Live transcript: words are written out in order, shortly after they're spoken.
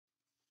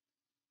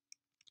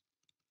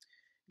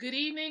Good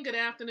evening, good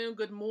afternoon,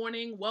 good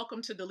morning.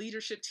 Welcome to the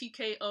Leadership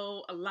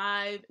TKO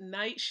Live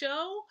Night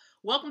Show.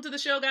 Welcome to the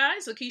show,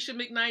 guys. Lakeisha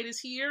McKnight is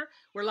here.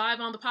 We're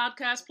live on the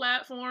podcast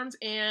platforms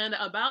and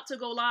about to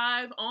go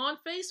live on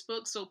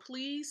Facebook, so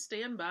please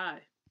stand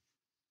by.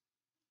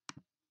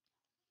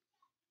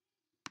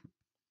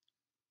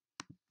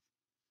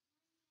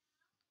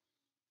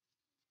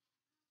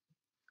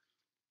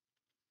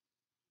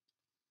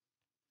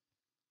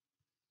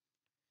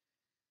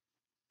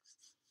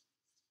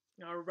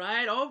 All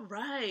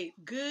right.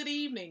 Good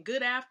evening,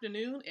 good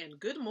afternoon, and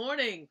good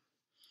morning.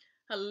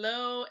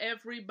 Hello,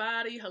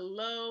 everybody.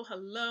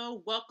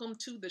 Hello. Welcome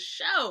to the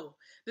show.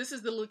 This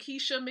is the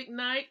Lakeisha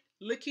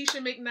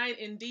McKnight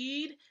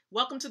indeed.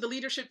 Welcome to the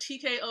Leadership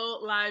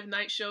TKO Live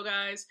Night Show,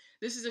 guys.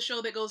 This is a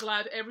show that goes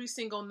live every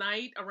single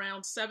night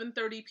around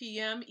 7:30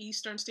 p.m.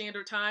 Eastern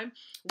Standard Time.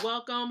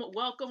 Welcome.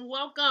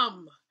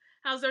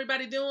 How's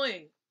everybody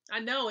doing? I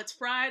know it's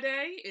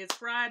Friday.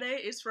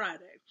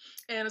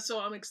 And so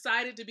I'm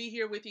excited to be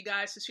here with you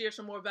guys to share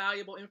some more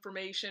valuable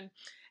information.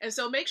 And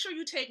so make sure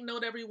you take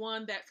note,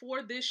 everyone, that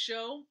for this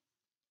show,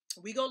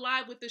 we go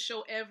live with the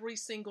show every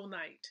single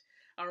night.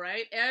 All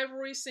right,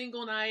 every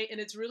single night. And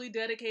it's really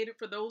dedicated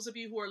for those of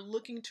you who are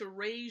looking to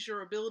raise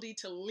your ability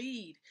to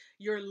lead,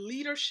 your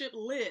leadership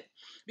lit,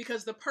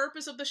 because the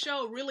purpose of the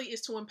show really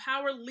is to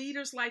empower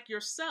leaders like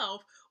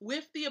yourself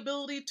with the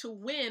ability to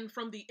win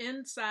from the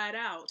inside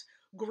out,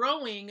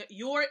 growing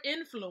your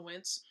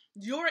influence,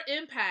 your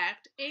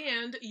impact,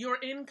 and your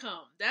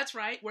income. That's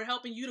right. We're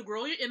helping you to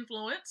grow your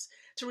influence,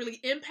 to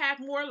really impact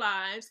more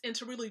lives, and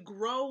to really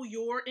grow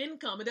your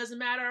income. It doesn't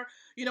matter,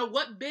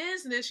 what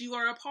business you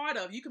are a part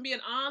of. You can be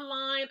an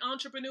online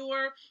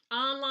entrepreneur,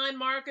 online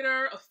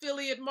marketer,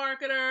 affiliate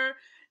marketer,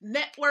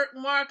 network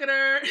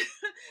marketer.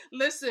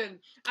 Listen,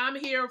 I'm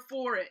here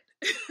for it.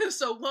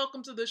 So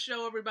welcome to the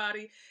show,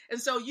 everybody. And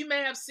so you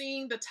may have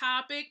seen the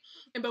topic.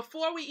 And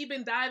before we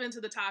even dive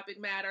into the topic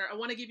matter, I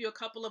want to give you a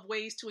couple of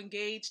ways to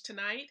engage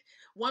tonight.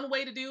 One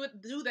way to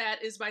do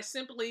that is by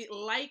simply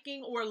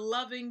liking or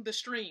loving the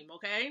stream,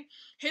 okay?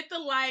 Hit the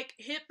like,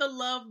 hit the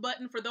love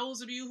button for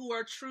those of you who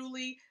are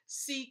truly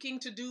seeking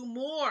to do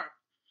more.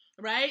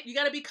 Right? You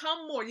got to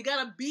become more. You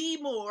got to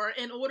be more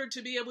in order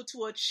to be able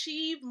to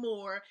achieve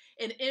more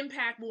and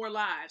impact more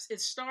lives. It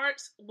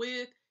starts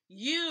with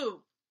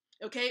you.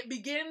 Okay, it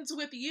begins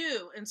with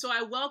you. And so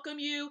I welcome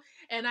you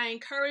and I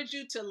encourage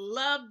you to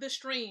love the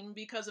stream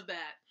because of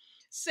that.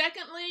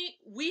 Secondly,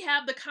 we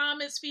have the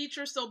comments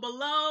feature. So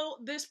below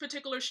this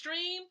particular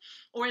stream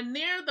or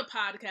near the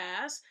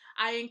podcast,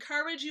 I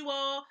encourage you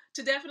all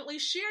to definitely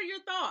share your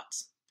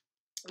thoughts.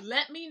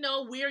 Let me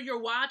know where you're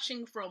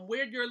watching from,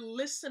 where you're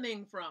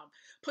listening from.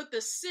 Put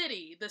the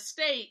city, the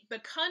state, the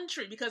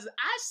country, because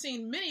I've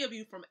seen many of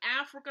you from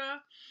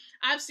Africa.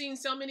 I've seen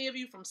so many of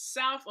you from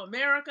South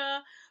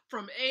America,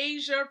 from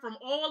Asia, from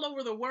all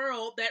over the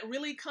world that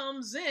really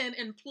comes in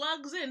and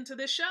plugs into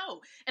this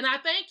show. And I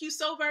thank you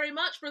so very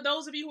much for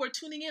those of you who are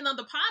tuning in on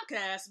the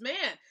podcast.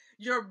 Man,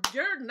 you're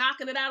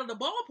knocking it out of the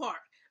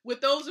ballpark. With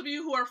those of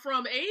you who are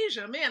from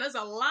Asia, man, there's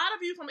a lot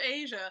of you from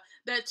Asia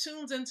that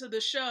tunes into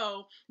the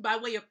show by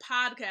way of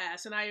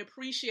podcast, and I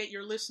appreciate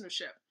your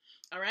listenership.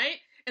 All right?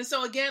 And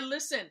so again,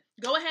 listen,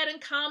 go ahead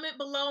and comment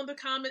below in the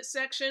comment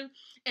section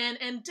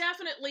and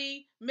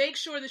definitely make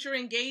sure that you're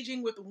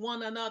engaging with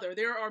one another.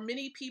 There are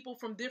many people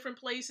from different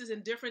places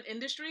and different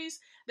industries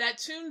that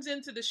tunes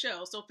into the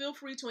show, so feel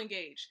free to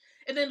engage.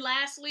 And then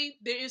lastly,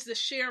 there is the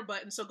share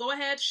button. So go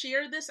ahead,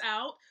 share this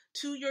out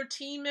to your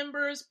team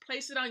members,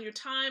 place it on your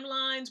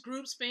timelines,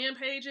 groups, fan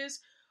pages,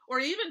 or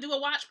even do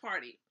a watch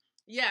party.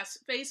 Yes,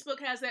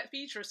 Facebook has that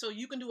feature, so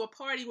you can do a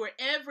party where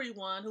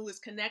everyone who is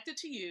connected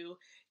to you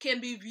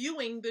can be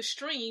viewing the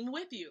stream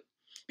with you.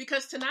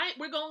 Because tonight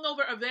we're going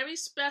over a very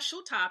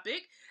special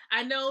topic.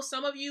 I know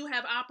some of you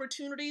have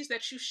opportunities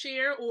that you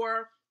share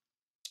or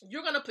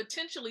you're going to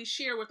potentially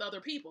share with other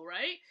people,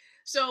 right?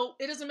 So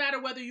it doesn't matter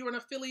whether you're an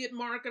affiliate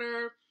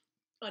marketer,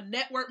 a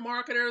network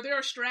marketer, there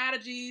are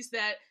strategies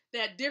that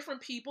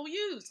different people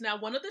use. Now,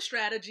 one of the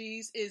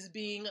strategies is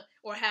being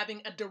or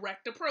having a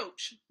direct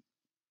approach.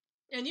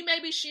 And you may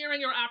be sharing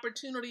your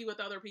opportunity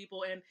with other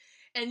people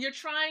and you're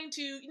trying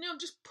to,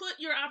 just put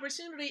your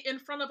opportunity in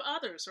front of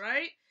others,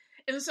 right?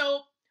 And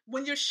so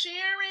when you're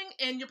sharing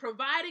and you're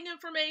providing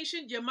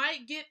information, you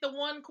might get the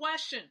one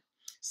question.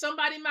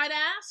 Somebody might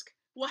ask,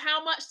 well,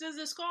 how much does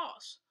this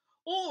cost?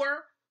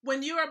 Or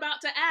when you're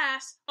about to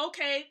ask,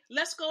 okay,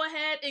 let's go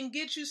ahead and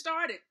get you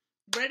started.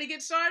 Ready to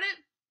get started?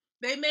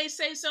 They may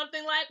say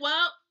something like,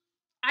 well,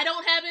 I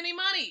don't have any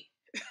money.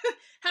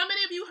 How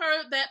many of you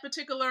heard that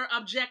particular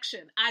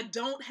objection? I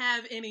don't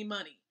have any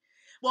money.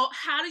 Well,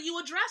 how do you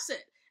address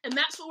it? And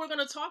that's what we're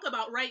going to talk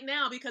about right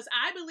now, because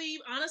I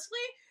believe, honestly,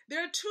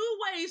 there are two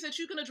ways that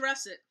you can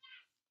address it.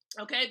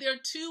 Okay, there are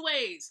two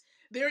ways.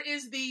 There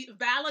is the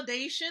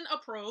validation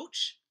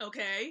approach,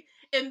 okay?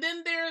 And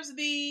then there's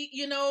the,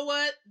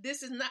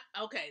 this is not,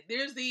 okay,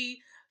 there's the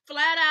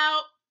flat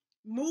out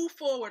move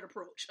forward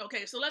approach.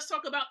 Okay, so let's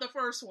talk about the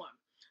first one.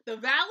 The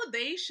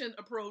validation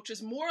approach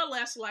is more or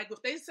less like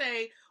if they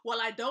say, well,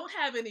 I don't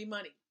have any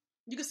money.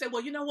 You can say,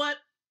 well, you know what?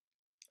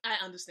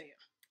 I understand.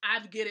 I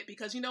get it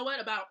because you know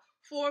what? About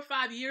 4 or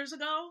 5 years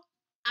ago,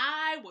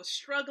 I was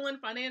struggling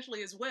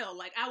financially as well.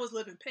 Like I was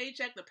living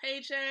paycheck to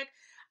paycheck.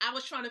 I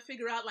was trying to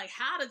figure out like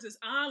how does this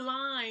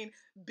online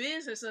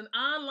business and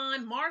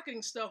online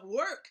marketing stuff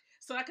work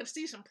so I could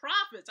see some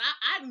profits.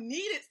 I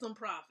needed some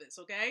profits,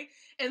 okay?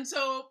 And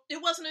so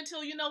it wasn't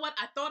until, you know what,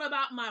 I thought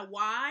about my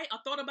why. I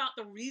thought about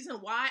the reason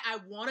why I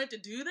wanted to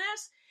do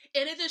this.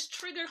 And it just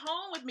triggered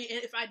home with me.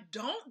 And if I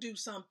don't do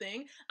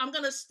something, I'm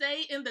going to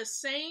stay in the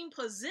same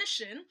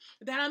position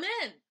that I'm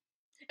in.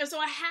 And so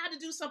I had to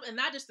do something. And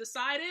I just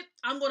decided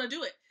I'm going to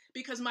do it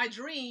because my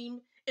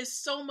dream is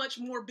so much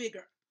more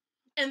bigger.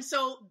 And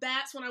so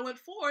that's when I went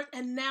forth,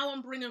 and now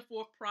I'm bringing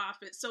forth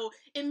profit. So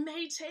it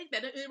may take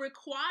that. It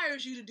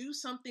requires you to do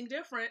something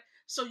different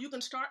so you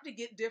can start to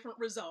get different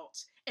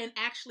results and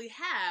actually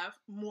have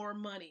more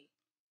money.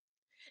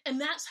 And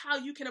that's how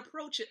you can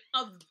approach it.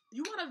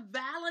 You want to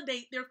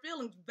validate their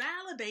feelings,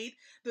 validate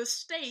the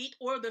state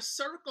or the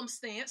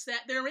circumstance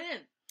that they're in.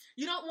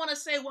 You don't want to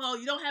say, well,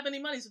 you don't have any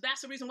money, so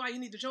that's the reason why you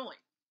need to join.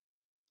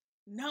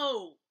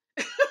 No.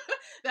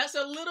 That's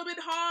a little bit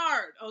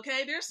hard,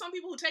 okay? There's some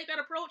people who take that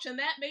approach, and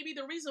that may be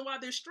the reason why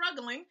they're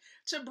struggling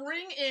to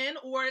bring in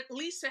or at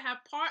least to have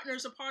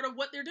partners a part of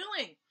what they're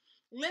doing.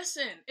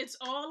 Listen, it's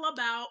all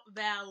about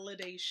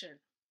validation,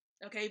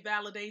 okay?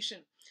 Validation.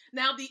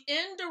 Now, the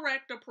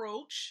indirect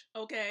approach,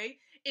 okay,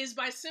 is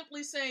by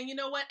simply saying, you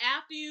know what,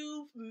 after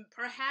you've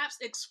perhaps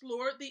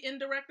explored the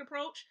indirect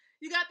approach,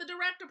 you got the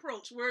direct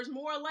approach, whereas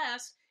more or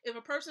less, if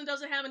a person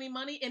doesn't have any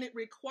money and it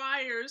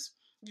requires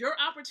your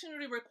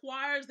opportunity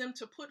requires them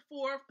to put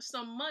forth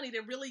some money to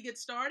really get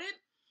started,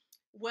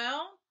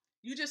 well,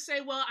 you just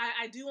say, well,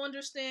 I do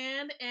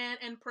understand,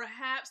 and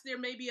perhaps there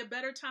may be a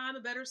better time,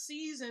 a better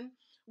season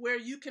where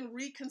you can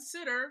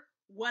reconsider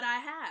what I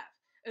have.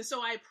 And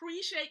so I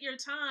appreciate your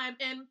time.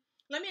 And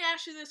let me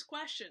ask you this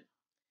question.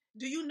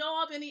 Do you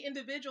know of any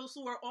individuals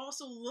who are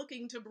also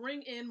looking to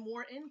bring in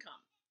more income?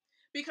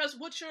 Because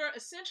what you're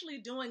essentially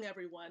doing,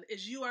 everyone,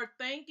 is you are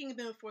thanking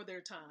them for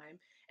their time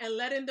and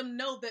letting them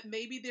know that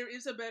maybe there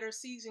is a better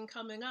season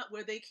coming up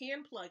where they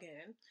can plug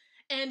in.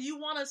 And you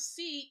want to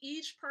see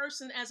each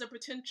person as a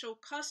potential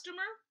customer,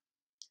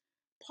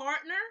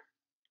 partner,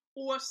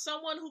 or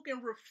someone who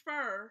can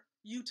refer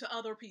you to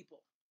other people.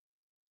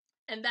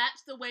 And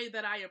that's the way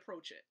that I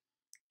approach it.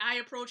 I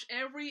approach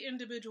every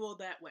individual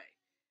that way.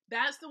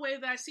 That's the way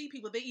that I see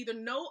people. They either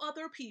know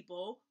other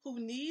people who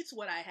needs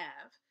what I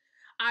have.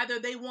 Either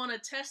they want to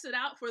test it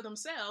out for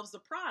themselves, the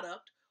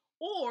product,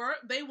 or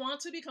they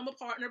want to become a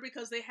partner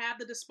because they have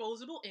the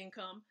disposable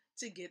income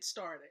to get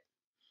started.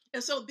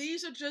 And so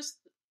these are just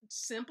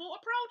simple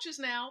approaches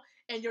now,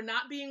 and you're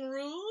not being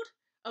rude,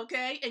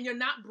 okay? And you're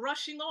not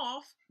brushing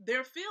off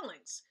their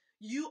feelings.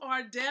 You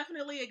are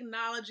definitely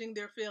acknowledging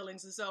their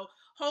feelings. And so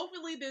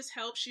hopefully this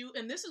helps you.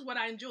 And this is what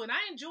I enjoy. And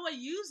I enjoy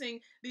using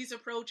these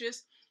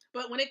approaches.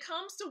 But when it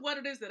comes to what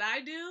it is that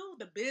I do,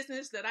 the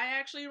business that I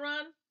actually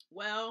run,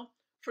 well,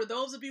 for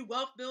those of you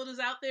wealth builders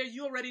out there,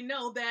 you already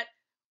know that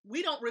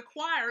we don't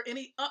require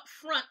any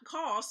upfront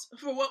costs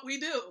for what we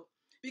do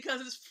because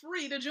it's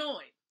free to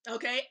join.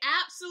 Okay,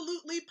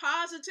 absolutely,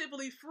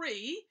 positively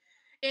free.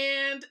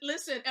 And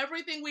listen,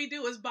 everything we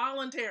do is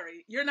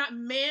voluntary. You're not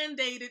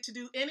mandated to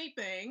do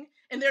anything,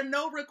 and there are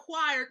no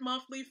required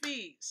monthly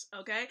fees.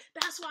 Okay,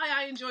 that's why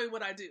I enjoy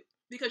what I do,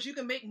 because you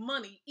can make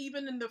money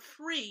even in the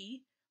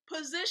free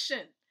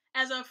position.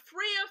 As a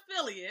free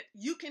affiliate,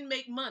 you can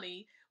make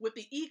money with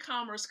the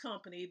e-commerce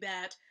company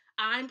that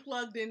I'm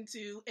plugged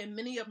into and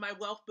many of my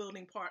wealth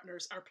building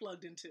partners are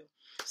plugged into.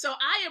 So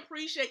I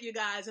appreciate you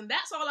guys, and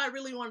that's all I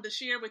really wanted to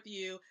share with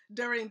you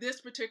during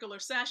this particular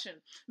session.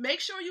 Make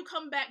sure you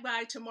come back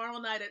by tomorrow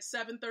night at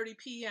 7:30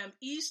 p.m.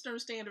 Eastern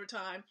Standard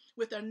Time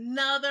with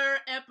another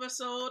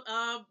episode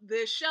of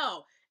this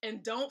show.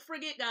 And don't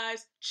forget,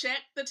 guys, check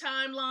the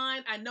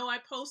timeline. I know I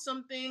post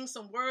some things,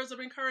 some words of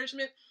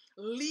encouragement,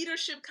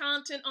 leadership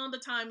content on the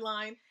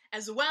timeline,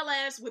 as well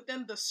as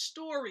within the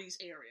stories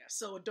area.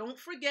 So don't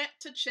forget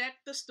to check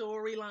the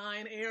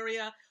storyline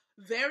area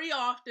very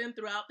often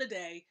throughout the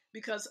day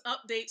because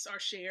updates are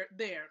shared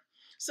there.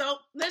 So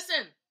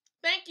listen,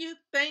 thank you,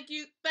 thank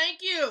you, thank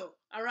you.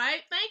 All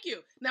right, thank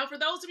you. Now, for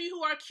those of you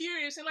who are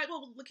curious and like,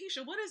 well,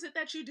 Lakeisha, what is it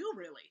that you do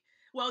really?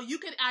 Well, you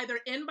can either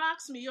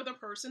inbox me or the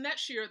person that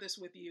shared this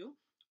with you,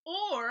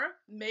 or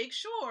make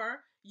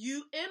sure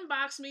you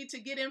inbox me to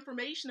get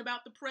information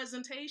about the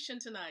presentation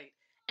tonight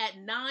at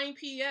 9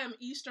 p.m.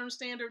 Eastern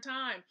Standard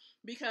Time,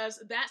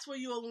 because that's where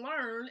you'll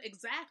learn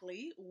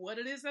exactly what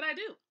it is that I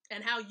do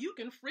and how you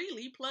can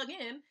freely plug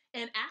in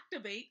and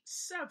activate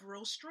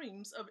several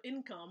streams of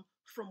income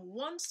from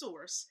one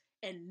source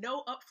and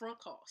no upfront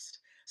cost.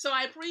 So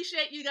I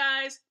appreciate you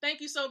guys.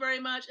 Thank you so very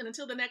much. And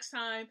until the next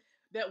time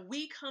that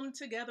we come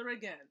together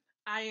again,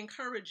 I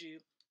encourage you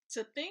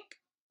to think,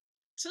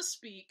 to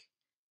speak,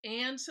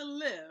 and to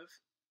live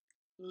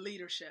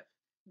leadership.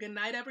 Good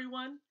night,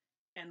 everyone,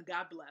 and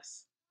God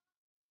bless.